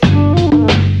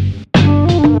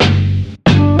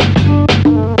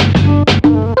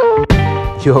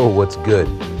what's good?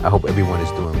 I hope everyone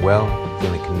is doing well,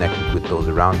 feeling connected with those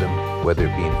around them, whether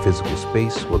it be in physical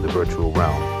space or the virtual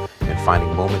realm, and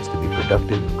finding moments to be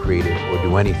productive, creative, or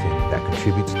do anything that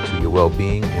contributes to your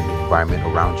well-being and the environment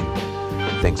around you.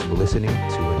 Thanks for listening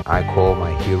to an I Call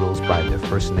My Heroes by Their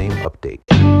First Name update.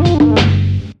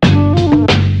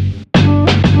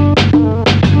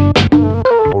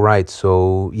 All right,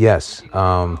 so yes,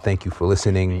 thank you for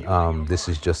listening. This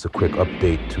is just a quick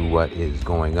update to what is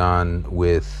going on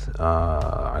with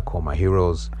I Call My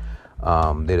Heroes.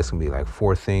 There's going to be like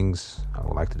 4 things I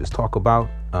would like to just talk about.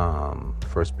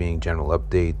 First being general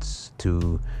updates,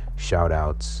 2 shout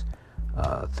outs,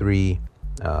 3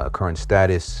 current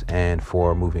status, and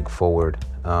 4 moving forward.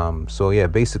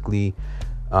 Basically,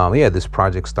 this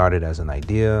project started as an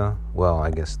idea. Well,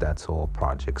 I guess that's all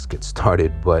projects get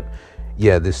started, but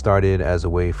yeah, this started as a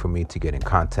way for me to get in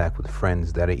contact with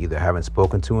friends that I either haven't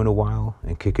spoken to in a while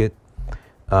and kick it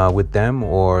with them,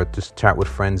 or just chat with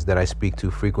friends that I speak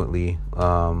to frequently,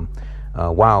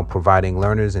 while providing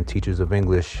learners and teachers of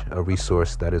English a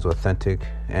resource that is authentic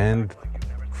and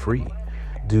free.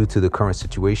 Due to the current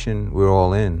situation we're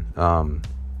all in,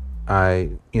 I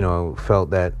felt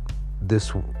that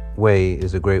this way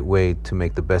is a great way to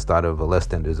make the best out of a less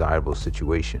than desirable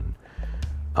situation.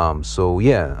 Thank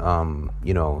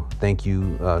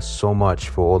you so much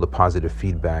for all the positive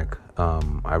feedback.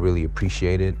 I really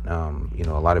appreciate it. A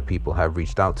lot of people have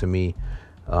reached out to me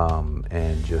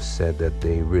and just said that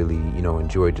they really,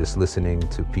 enjoyed just listening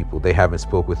to people they haven't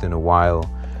spoke with in a while,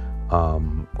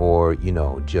 or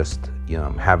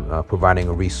providing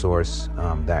a resource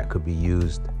that could be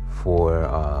used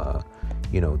for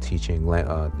teaching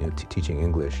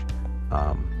English.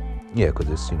 Because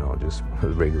it's just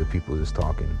regular people just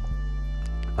talking.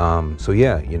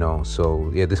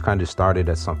 This kind of started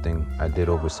as something I did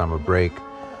over summer break.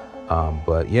 I've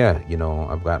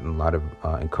gotten a lot of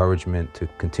encouragement to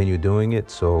continue doing it.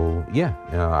 So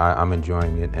I'm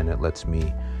enjoying it, and it lets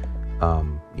me,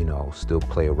 still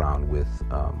play around with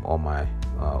all my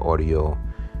audio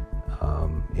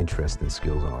interest and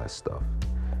skills and all that stuff.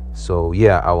 So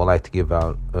I would like to give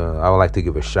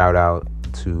a shout out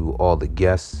to all the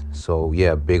guests. So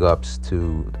big ups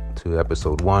to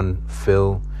episode 1,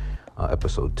 Phil,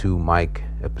 episode 2, Mike,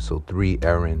 episode 3,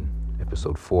 Aaron,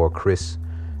 episode 4, Chris,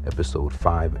 episode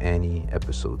 5, Annie,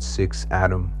 episode 6,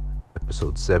 Adam,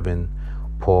 episode 7,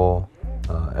 Paul,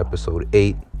 episode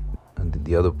 8, and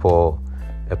the other Paul,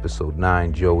 episode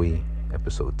 9, Joey,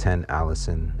 episode 10,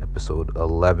 Allison, episode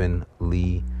 11,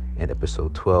 Lee, and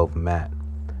episode 12, Matt.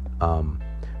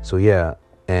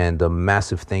 And a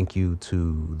massive thank you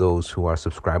to those who are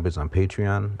subscribers on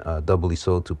Patreon, doubly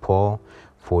so to Paul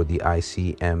for the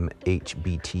icmhBTFN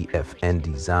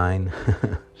design.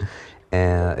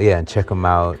 And check him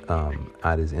out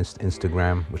at his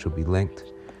Instagram, which will be linked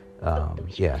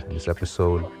in this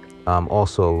episode.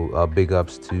 Also, big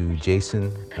ups to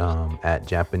Jason at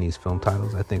Japanese Film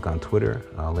Titles, I think on Twitter.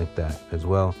 I'll link that as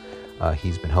well.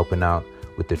 He's been helping out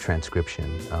with the transcription.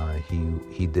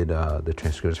 He did the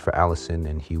transcriptions for Allison,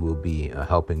 and he will be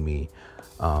helping me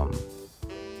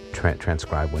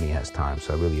transcribe when he has time.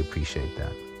 So I really appreciate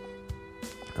that.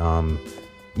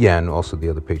 And also the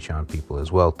other Patreon people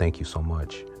as well. Thank you so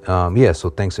much. So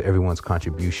thanks to everyone's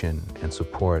contribution and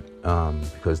support,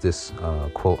 because this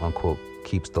quote unquote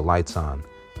keeps the lights on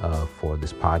for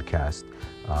this podcast,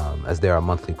 as there are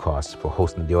monthly costs for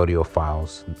hosting the audio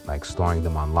files, like storing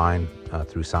them online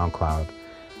through SoundCloud,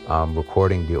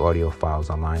 recording the audio files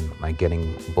online, like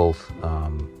getting both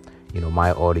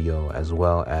my audio as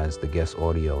well as the guest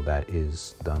audio that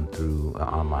is done through an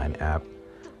online app,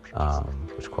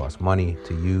 which costs money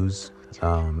to use,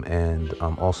 and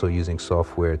also using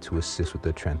software to assist with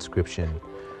the transcription.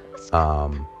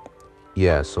 I'm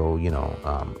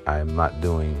not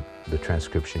doing the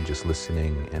transcription, just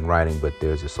listening and writing, but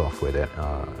there's a software that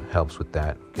helps with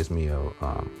that, gives me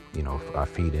I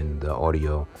feed in the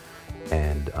audio,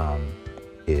 and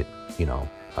it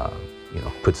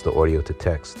puts the audio to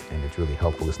text, and it's really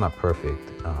helpful. It's not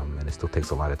perfect, and it still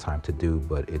takes a lot of time to do,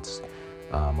 but it's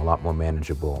a lot more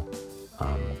manageable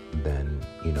than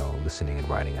listening and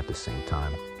writing at the same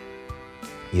time.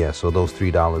 So those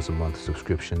 $3 a month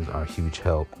subscriptions are a huge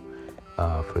help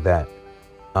for that.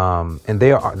 And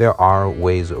there are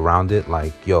ways around it,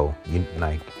 like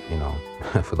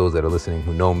for those that are listening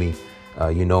who know me,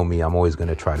 I'm always going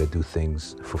to try to do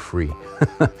things for free.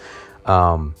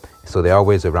 So there are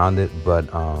ways around it, but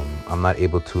I'm not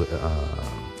able to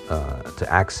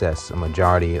access a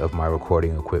majority of my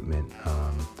recording equipment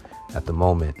at the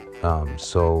moment. I'm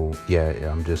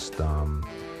just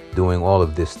doing all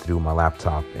of this through my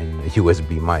laptop and a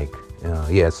USB mic.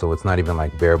 Yeah, so it's not even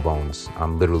like bare bones.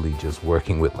 I'm literally just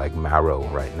working with like marrow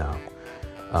right now.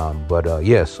 But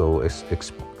yeah, so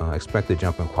expect a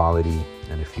jump in quality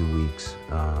in a few weeks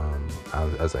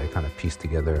as I kind of piece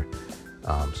together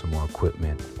some more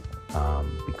equipment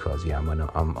because yeah,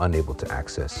 I'm unable to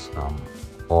access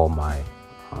all my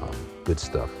good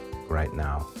stuff right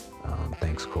now,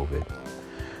 thanks COVID.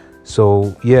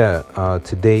 So yeah,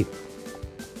 to date,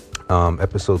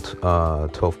 episode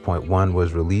 12.1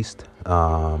 was released,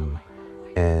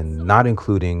 and not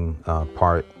including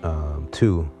part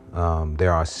 2.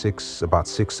 There are about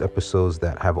six episodes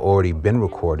that have already been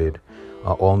recorded,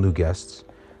 all new guests.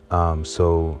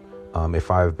 So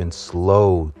if I've been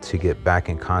slow to get back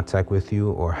in contact with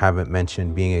you or haven't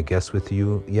mentioned being a guest with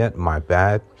you yet, my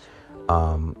bad.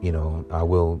 I'm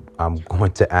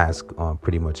going to ask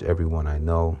pretty much everyone I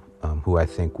know who I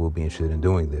think will be interested in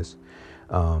doing this.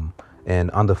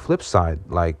 And on the flip side,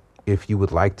 like if you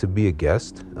would like to be a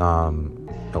guest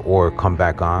or come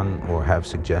back on or have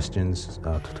suggestions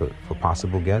for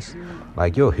possible guests,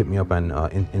 like hit me up on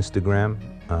Instagram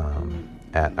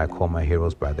at I call my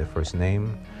heroes by their first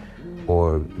name,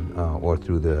 or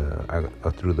through the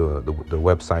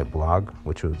website blog,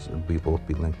 which will both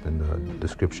be linked in the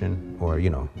description, or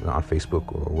on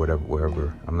Facebook or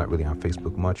wherever. I'm not really on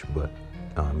Facebook much, but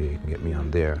yeah, you can get me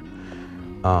on there.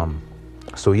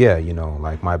 So yeah,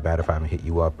 like my bad if I haven't hit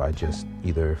you up. I just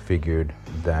either figured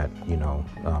that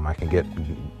I can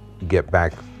get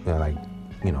back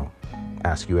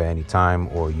ask you at any time,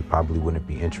 or you probably wouldn't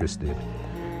be interested.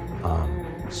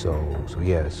 So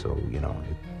yeah, it's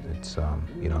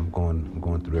I'm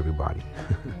going through everybody.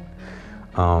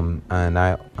 And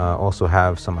I also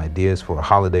have some ideas for a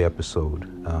holiday episode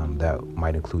that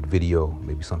might include video,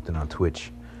 maybe something on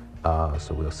Twitch.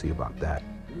 So we'll see about that.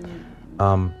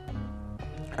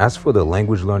 As for the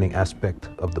language learning aspect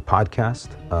of the podcast,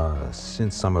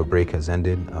 since summer break has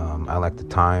ended, I lack the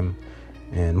time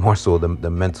and more so the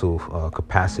mental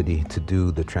capacity to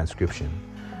do the transcription.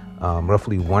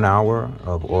 Roughly 1 hour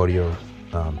of audio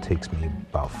takes me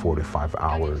about 4 to 5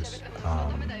 hours.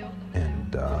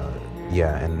 And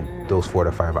those 4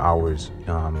 to 5 hours,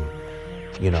 I'm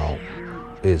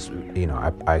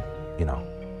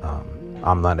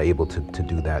not able to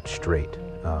do that straight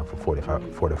for 4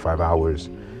 to 5 hours.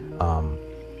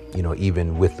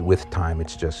 Even with time,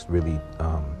 it's just really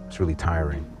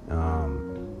tiring.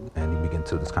 And you begin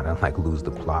to just kind of like lose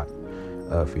the plot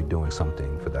if you're doing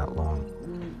something for that long.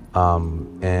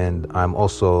 And I'm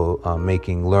also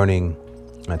making learning,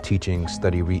 teaching,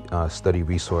 study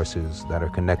resources that are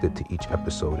connected to each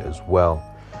episode as well.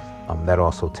 That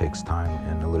also takes time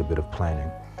and a little bit of planning.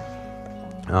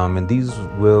 And these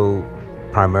will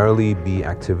primarily be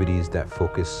activities that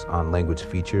focus on language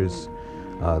features,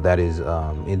 that is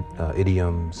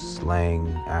idioms, slang,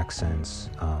 accents,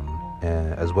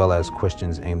 as well as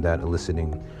questions aimed at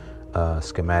eliciting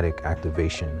schematic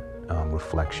activation,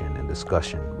 reflection, and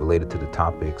discussion related to the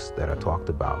topics that are talked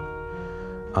about.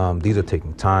 These are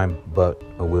taking time, but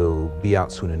will be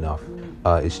out soon enough.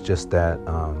 It's just that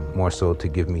more so to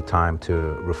give me time to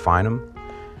refine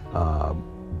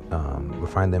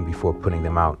them before putting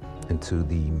them out into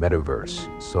the metaverse.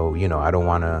 So, I don't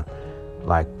want to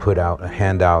like put out a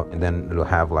handout and then it'll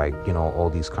have like, all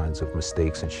these kinds of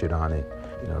mistakes and shit on it.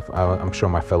 I'm sure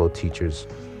my fellow teachers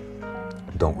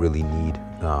don't really need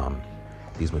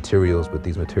these materials, but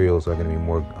these materials are going to be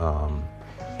more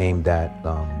aimed at,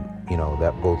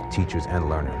 that both teachers and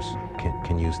learners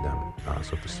can use them.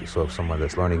 So if someone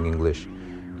that's learning English,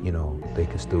 they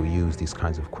can still use these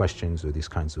kinds of questions or these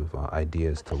kinds of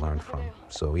ideas to learn from.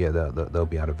 So yeah, they'll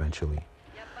be out eventually.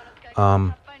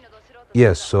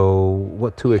 So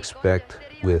what to expect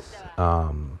with,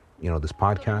 this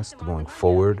podcast going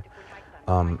forward.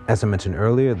 As I mentioned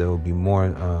earlier, there'll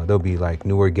be like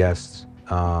newer guests,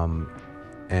 and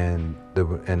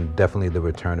definitely the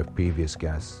return of previous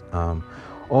guests.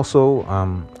 Also,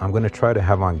 I'm going to try to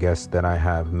have on guests that I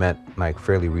have met like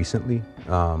fairly recently,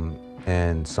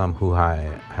 and some who I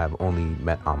have only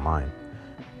met online.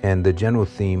 And the general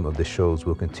theme of the shows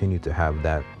will continue to have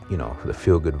that, the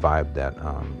feel-good vibe that,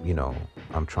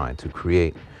 I'm trying to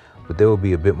create. But there will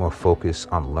be a bit more focus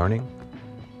on learning,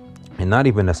 and not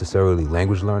even necessarily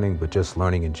language learning, but just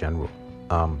learning in general.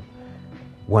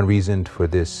 One reason for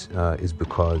this is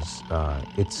because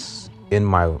it's in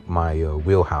my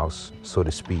wheelhouse, so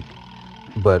to speak.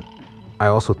 But I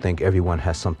also think everyone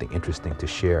has something interesting to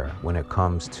share when it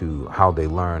comes to how they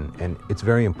learn, and it's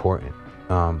very important.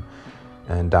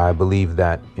 And I believe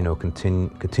that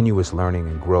continuous learning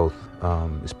and growth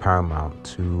is paramount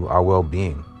to our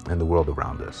well-being and the world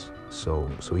around us. So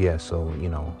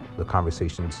the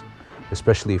conversations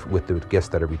especially with the guests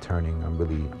that are returning. I'm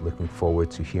really looking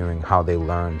forward to hearing how they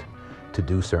learned to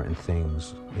do certain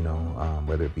things,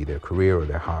 whether it be their career or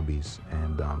their hobbies.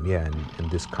 And and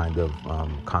this kind of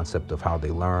concept of how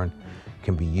they learn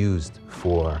can be used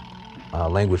for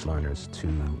language learners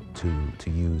to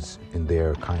use in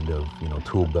their kind of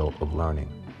tool belt of learning.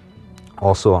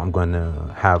 Also, I'm going to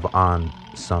have on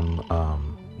some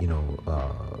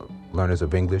learners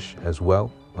of English as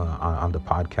well on the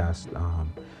podcast,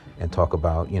 and talk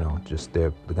about just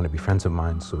they're going to be friends of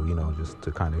mine, so just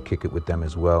to kind of kick it with them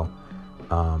as well.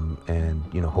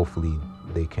 And hopefully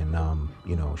they can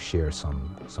share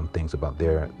some things about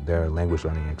their language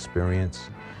learning experience.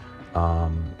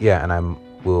 And I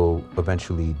will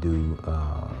eventually do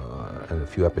a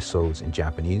few episodes in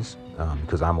Japanese,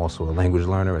 because I'm also a language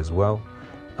learner as well.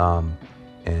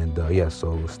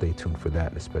 So stay tuned for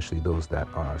that, especially those that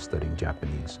are studying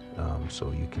Japanese.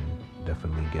 So you can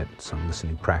definitely get some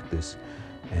listening practice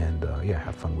and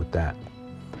have fun with that.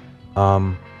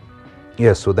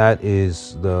 So that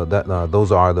is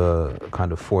those are the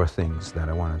kind of 4 things that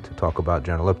I wanted to talk about: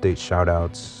 general updates, shout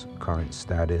outs, current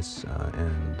status,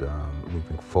 and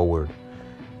moving forward.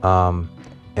 So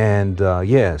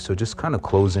just kind of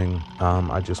closing,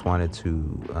 I just wanted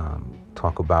to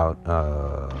talk about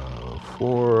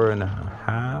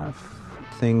 4.5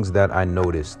 things that I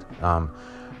noticed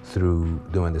through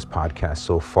doing this podcast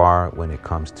so far when it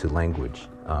comes to language.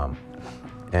 So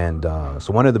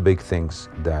one of the big things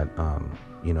that,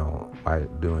 by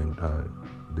doing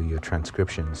the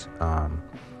transcriptions,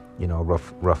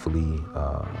 roughly,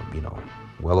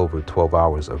 well over 12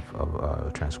 hours of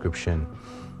transcription,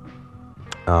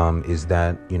 is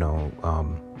that,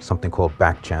 something called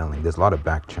back channeling. There's a lot of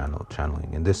back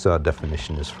channeling, and this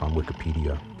definition is from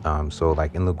Wikipedia. So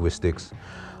like in linguistics,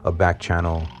 a back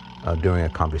channel during a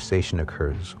conversation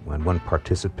occurs when one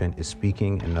participant is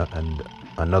speaking and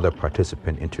another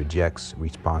participant interjects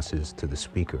responses to the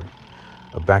speaker.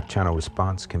 A back channel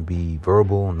response can be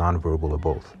verbal, nonverbal, or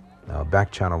both.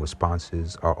 Back channel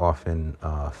responses are often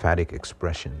phatic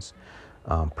expressions,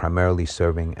 primarily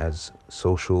serving as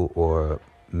social or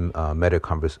meta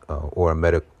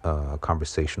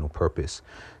conversational purpose,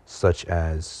 such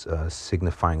as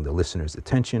signifying the listener's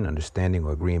attention, understanding,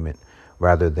 or agreement,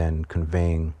 rather than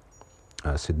conveying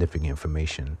significant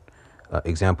information.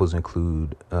 Examples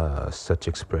include such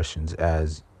expressions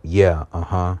as yeah,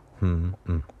 uh-huh,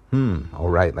 all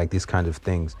right, like these kind of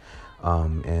things.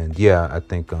 I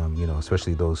think,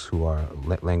 especially those who are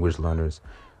language learners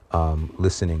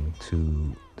listening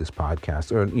to this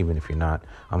podcast, or even if you're not,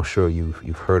 I'm sure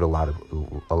you've heard a lot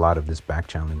of this back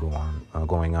channeling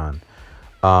going on.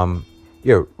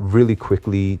 Really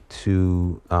quickly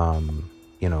to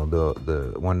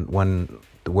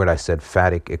the word I said,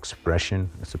 phatic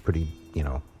expression. It's a pretty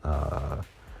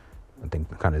I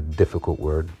think kind of difficult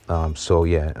word.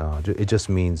 It just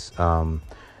means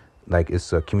like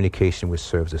it's a communication which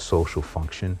serves a social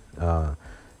function.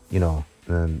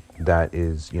 And that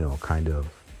is kind of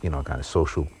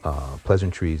social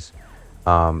pleasantries,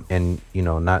 and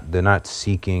they're not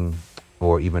seeking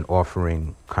or even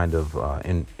offering kind of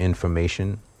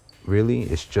information. Really,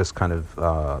 it's just kind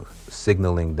of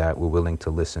signaling that we're willing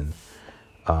to listen,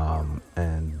 and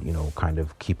kind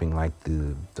of keeping like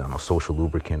the social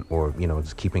lubricant, or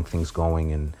just keeping things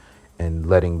going and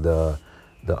letting the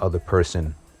other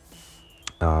person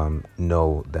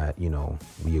know that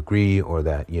we agree, or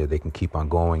that they can keep on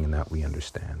going and that we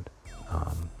understand.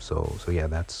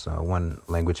 That's one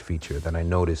language feature that I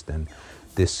noticed, and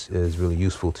this is really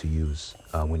useful to use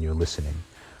when you're listening.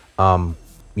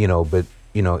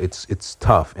 It's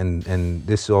tough, and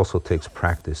this also takes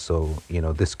practice. So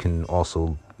this can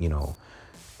also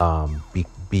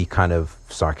be kind of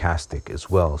sarcastic as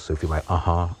well. So if you're like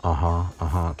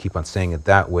keep on saying it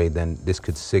that way, then this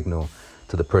could signal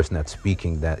to the person that's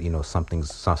speaking that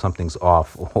something's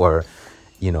off, or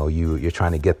you're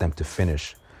trying to get them to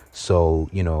finish. So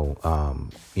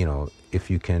if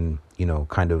you can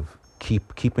kind of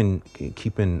keep an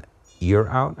ear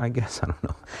out, I guess, I don't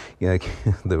know,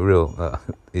 the real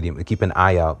idiom, keep an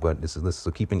eye out, but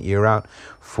so keep an ear out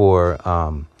for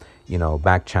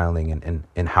back channeling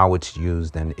and how it's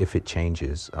used, and if it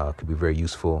changes, could be very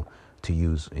useful to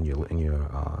use in your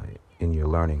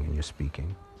learning and your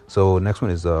speaking. So next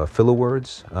one is filler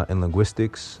words. In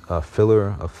linguistics,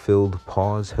 filler, a filled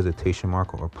pause, hesitation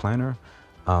marker, or planner.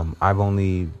 I've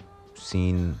only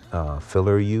seen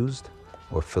filler used,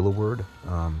 or filler word.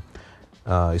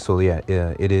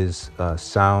 It is a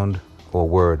sound or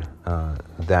word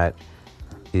that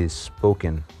is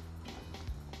spoken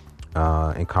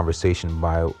in conversation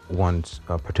by one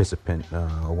participant,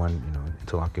 or one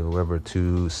interlocutor, whoever,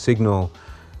 to signal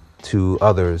to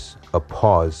others a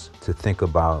pause to think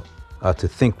about, to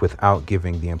think without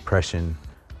giving the impression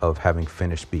of having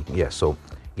finished speaking. Yeah, so,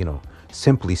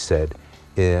 simply said,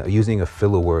 using a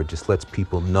filler word just lets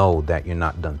people know that you're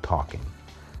not done talking.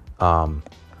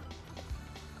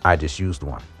 I just used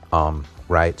one,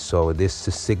 right? So this is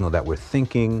a signal that we're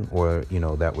thinking, or,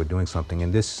 that we're doing something.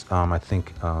 And this, I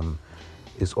think,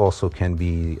 is also can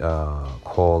be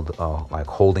called like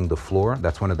holding the floor.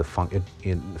 That's one of the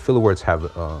filler words have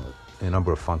a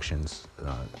number of functions.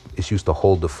 It's used to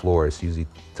hold the floor. It's usually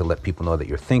to let people know that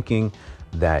you're thinking,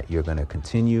 that you're going to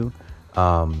continue.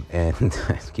 And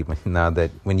now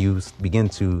that when you begin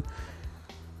to,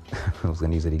 I was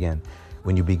going to use it again.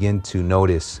 When you begin to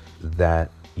notice that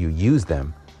you use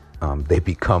them, they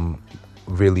become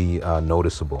really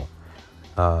noticeable.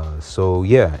 So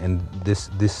yeah, and this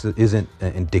isn't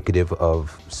indicative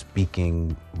of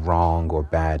speaking wrong or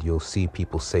bad. You'll see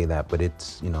people say that, but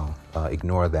it's,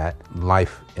 ignore that.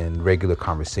 Life and regular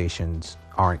conversations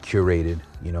aren't curated.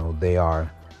 They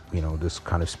are, this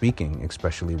kind of speaking,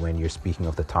 especially when you're speaking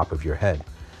off the top of your head.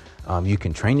 You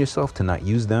can train yourself to not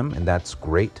use them, and that's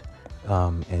great.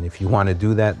 And if you want to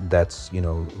do that, that's,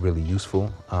 really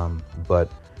useful.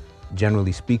 But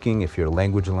generally speaking, if you're a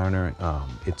language learner,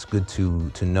 it's good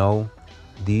to know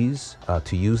these,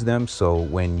 to use them. So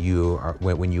when you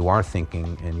are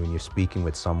thinking and when you're speaking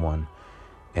with someone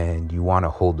and you want to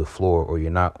hold the floor, or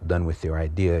you're not done with your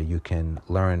idea, you can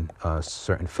learn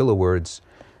certain filler words,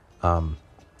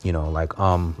 like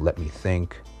let me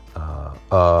think,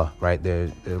 right?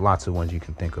 There are lots of ones you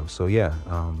can think of. So yeah,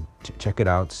 check it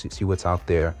out, see what's out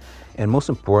there, and most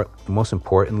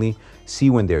importantly, see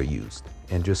when they're used,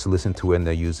 and just listen to when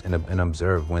they're used, and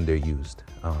observe when they're used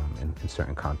in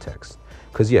certain contexts.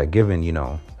 Because yeah, given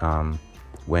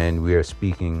when we're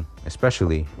speaking,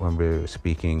 especially when we're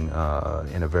speaking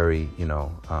in a very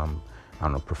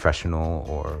professional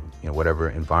or whatever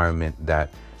environment that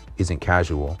isn't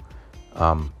casual,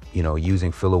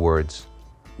 using filler words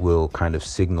will kind of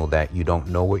signal that you don't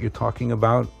know what you're talking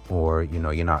about, or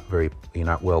you're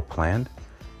not well planned.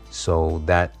 So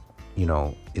that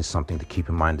is something to keep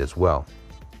in mind as well.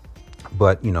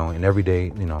 But in everyday,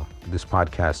 this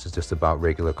podcast is just about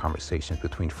regular conversations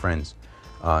between friends,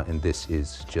 and this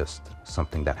is just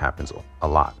something that happens a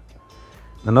lot.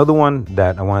 Another one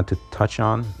that I wanted to touch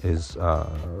on is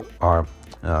our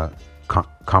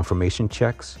confirmation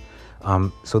checks.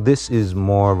 So this is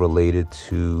more related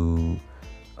to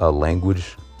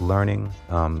language learning,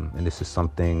 and this is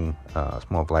something, it's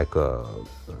more of like a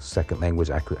second language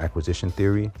acquisition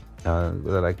theory,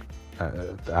 where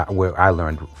I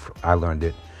learned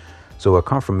it. So a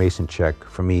confirmation check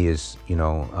for me is,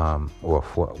 or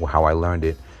for how I learned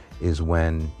it, is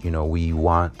when, we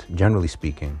want, generally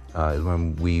speaking, is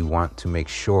when we want to make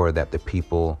sure that the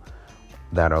people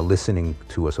that are listening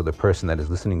to us, or the person that is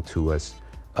listening to us,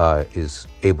 is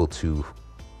able to,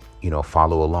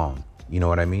 follow along. You know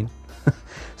what I mean?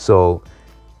 So,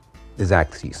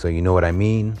 exactly. So you know what I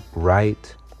mean,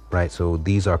 right? So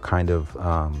these are kind of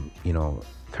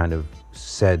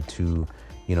said to,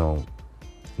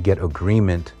 get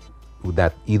agreement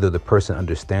that either the person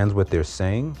understands what they're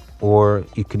saying, or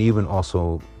it can even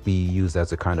also be used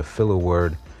as a kind of filler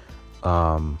word.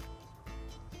 It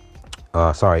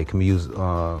can be used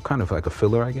kind of like a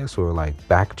filler, I guess, or like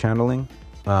back channeling.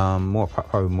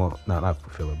 Probably more, not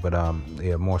filler, but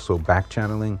more so back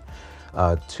channeling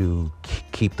to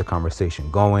keep the conversation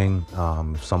going.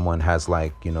 If someone has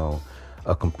like,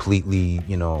 a completely,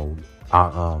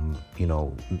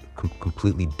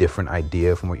 completely different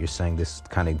idea from what you're saying, this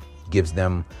kind of gives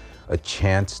them a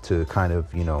chance to kind of,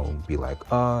 be like,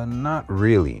 not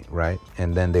really, right?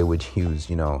 And then they would use,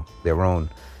 their own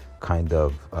kind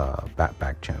of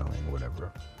back channeling or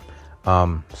whatever.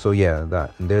 So yeah,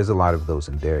 there's a lot of those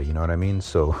in there, you know what I mean?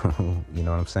 So, you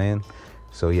know what I'm saying?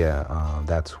 So yeah,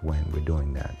 that's when we're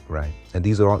doing that, right? And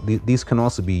these can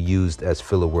also be used as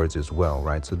filler words as well,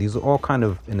 right? So these are all kind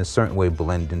of, in a certain way,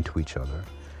 blend into each other,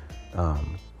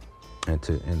 and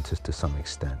to some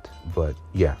extent. But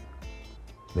yeah,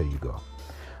 there you go.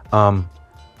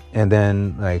 And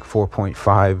then like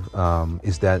 4.5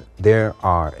 is that there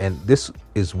are, and this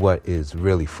is what is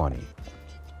really funny.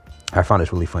 I found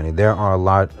this really funny. There are a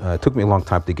lot. It took me a long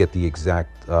time to get the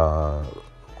exact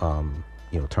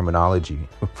terminology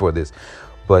for this,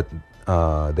 but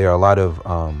there are a lot of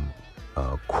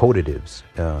quotatives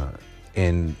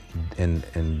in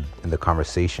the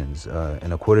conversations,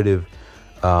 and a quotative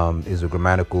is a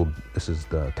grammatical. This is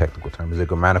the technical term. Is a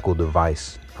grammatical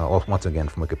device. Once again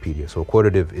from Wikipedia. So a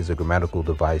quotative is a grammatical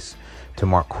device to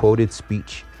mark quoted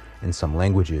speech in some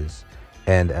languages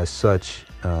and as such,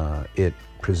 it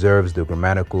preserves the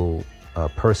grammatical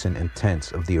person and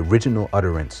tense of the original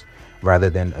utterance rather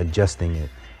than adjusting it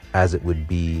as it would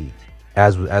be,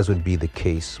 as would be the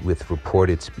case with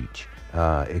reported speech.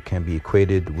 It can be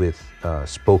equated with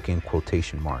spoken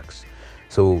quotation marks.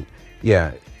 So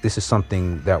yeah, this is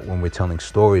something that when we're telling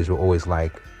stories, we're always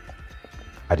like,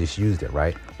 I just used it,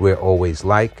 right? We're always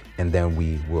like, and then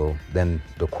then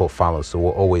the quote follows. So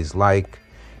we're always like,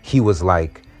 he was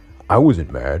like, I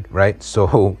wasn't mad, right?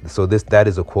 So that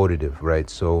is a quotative, right?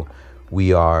 So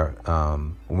we are,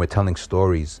 when we're telling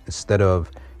stories, instead of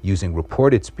using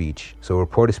reported speech, so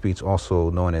reported speech, also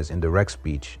known as indirect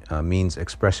speech, means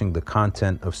expressing the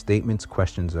content of statements,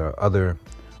 questions, or other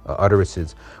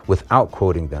utterances without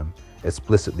quoting them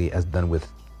explicitly, as done with,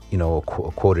 a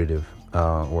quotative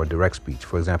or direct speech.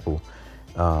 For example,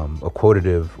 a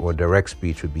quotative or direct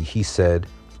speech would be, he said,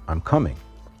 I'm coming,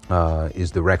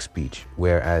 is direct speech,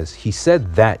 whereas he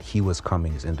said that he was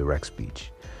coming is indirect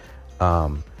speech.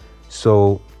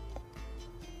 So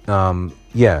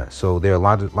there are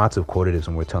lots of quotatives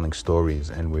when we're telling stories,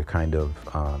 and we're kind of,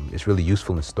 it's really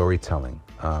useful in storytelling.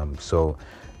 So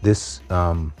this,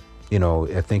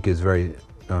 I think is very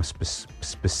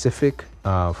specific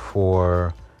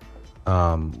for,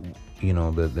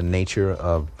 the nature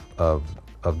of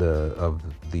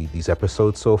these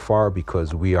episodes so far,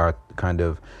 because we are kind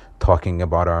of talking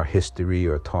about our history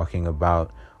or talking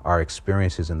about our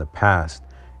experiences in the past.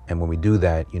 And when we do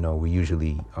that, we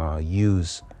usually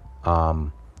use,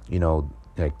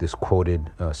 like this quoted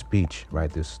speech,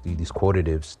 right? These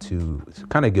quotatives to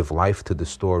kind of give life to the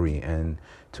story and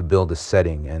to build a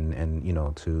setting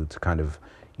and to kind of,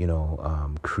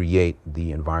 create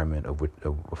the environment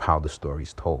of how the story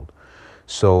is told.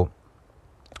 So,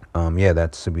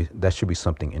 that should be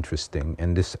something interesting.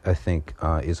 And this, I think,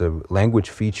 is a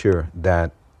language feature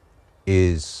that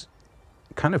is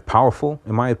kind of powerful,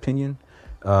 in my opinion,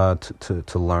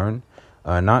 to learn,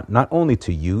 not only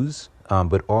to use,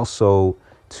 but also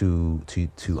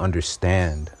to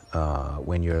understand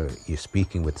when you're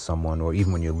speaking with someone, or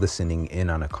even when you're listening in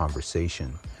on a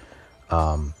conversation.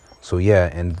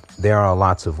 And there are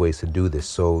lots of ways to do this.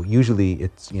 So usually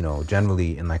it's,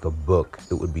 generally in like a book,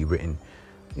 it would be written,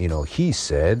 he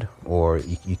said, or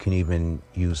you can even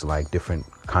use like different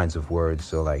kinds of words.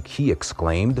 So like he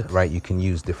exclaimed, right? You can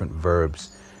use different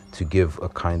verbs to give a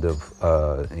kind of,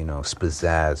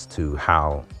 pizzazz to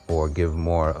how, or give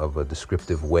more of a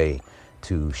descriptive way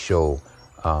to show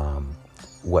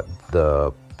what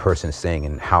the person is saying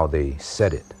and how they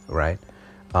said it, right?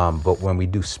 But when we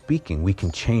do speaking, we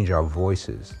can change our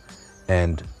voices.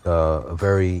 And a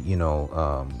very,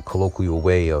 colloquial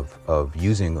way of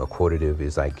using a quotative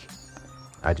is like,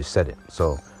 I just said it.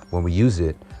 So when we use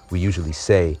it, we usually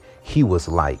say, he was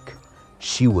like,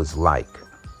 she was like,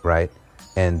 right?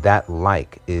 And that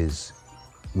like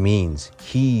means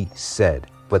he said,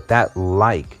 but that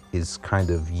like is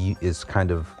kind of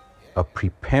a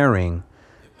preparing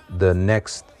the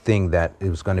next thing that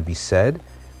is going to be said.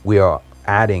 We are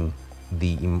adding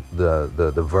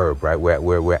the verb, right?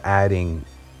 We're adding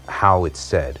how it's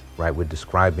said, right? We're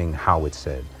describing how it's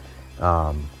said.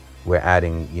 We're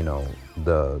adding,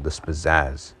 the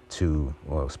spizzazz to,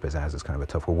 well, spizzazz is kind of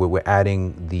a tough word. We're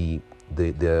adding the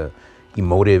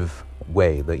emotive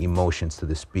way, the emotions to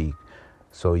the speak.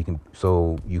 So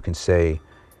you can say,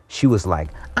 she was like,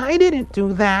 I didn't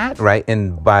do that, right?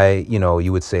 And by,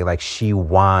 you would say like, she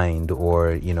whined,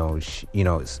 or,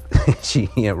 she,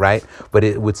 right? But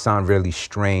it would sound really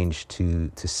strange to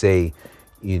say,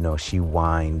 she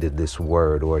whined this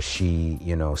word, or she,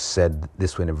 said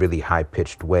this in a really high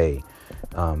pitched way.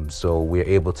 So we're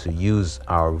able to use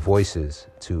our voices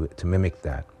to mimic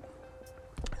that.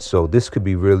 So this could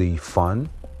be really fun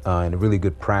and a really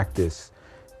good practice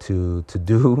to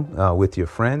do with your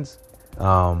friends.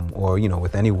 Or,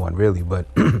 with anyone really, but,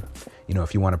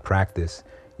 if you want to practice,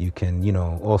 you can,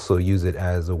 also use it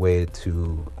as a way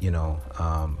to,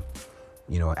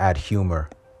 add humor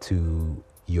to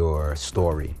your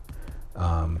story.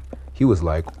 He was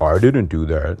like, I didn't do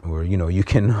that. Or, you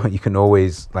can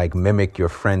always like mimic your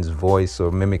friend's voice,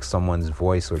 or mimic someone's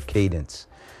voice or cadence,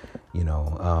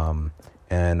 and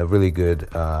a really good,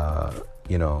 I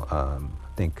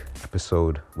think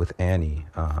episode with Annie,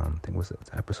 I think was it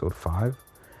episode 5.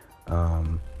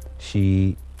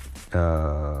 She,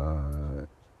 so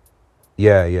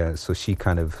she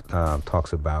kind of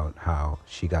talks about how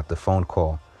she got the phone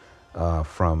call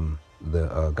from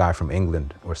the guy from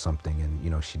England or something,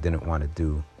 and she didn't want to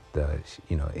do the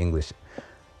English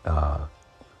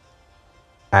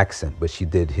accent, but she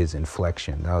did his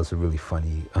inflection. That was a really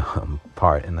funny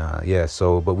part. And yeah,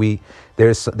 so but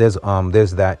there's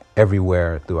that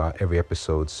everywhere throughout every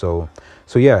episode. So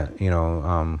yeah,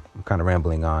 I'm kind of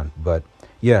rambling on, but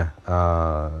yeah,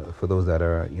 for those that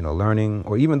are learning,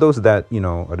 or even those that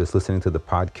are just listening to the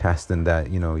podcast and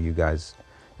that you guys,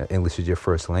 English is your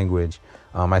first language.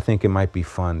 I think it might be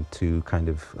fun to kind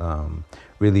of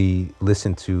really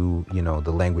listen to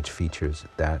the language features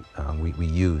that we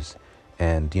use,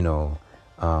 and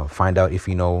find out if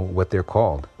you know what they're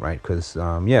called, right? Because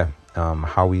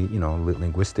how we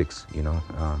linguistics,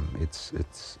 it's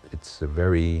a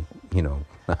very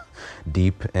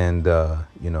deep and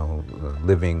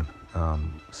living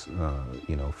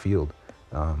field,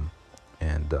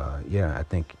 and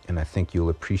I think you'll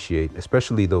appreciate,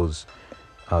 especially those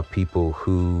people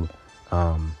who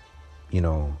are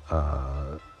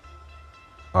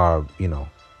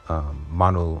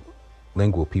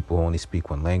monolingual, people who only speak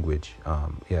one language.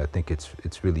 I think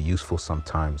it's really useful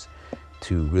sometimes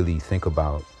to really think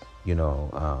about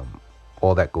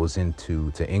all that goes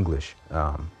into English,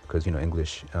 because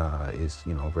English is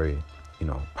very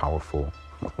powerful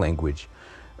language.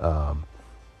 I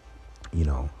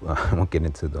won't get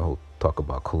into the whole talk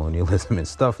about colonialism and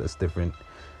stuff. That's different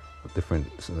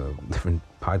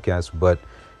podcasts. But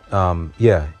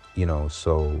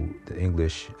so the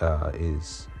English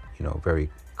is very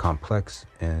complex,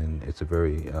 and it's a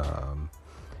very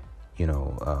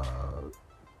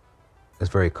it's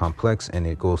very complex, and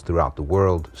it goes throughout the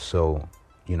world. So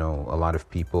a lot of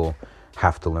people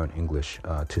have to learn English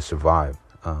to survive,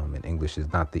 and English is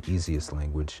not the easiest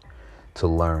language to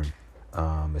learn,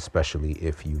 especially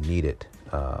if you need it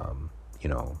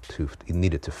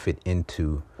to fit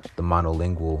into the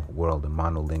monolingual world and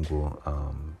monolingual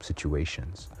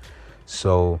situations.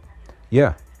 So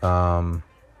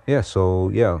that's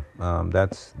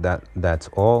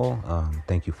all.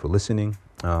 Thank you for listening,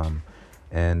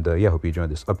 and hope you enjoyed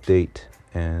this update.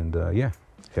 And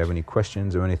if you have any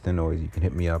questions or anything, or you can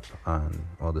hit me up on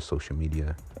all the social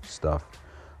media stuff.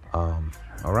 All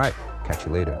right, catch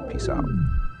you later. Peace out.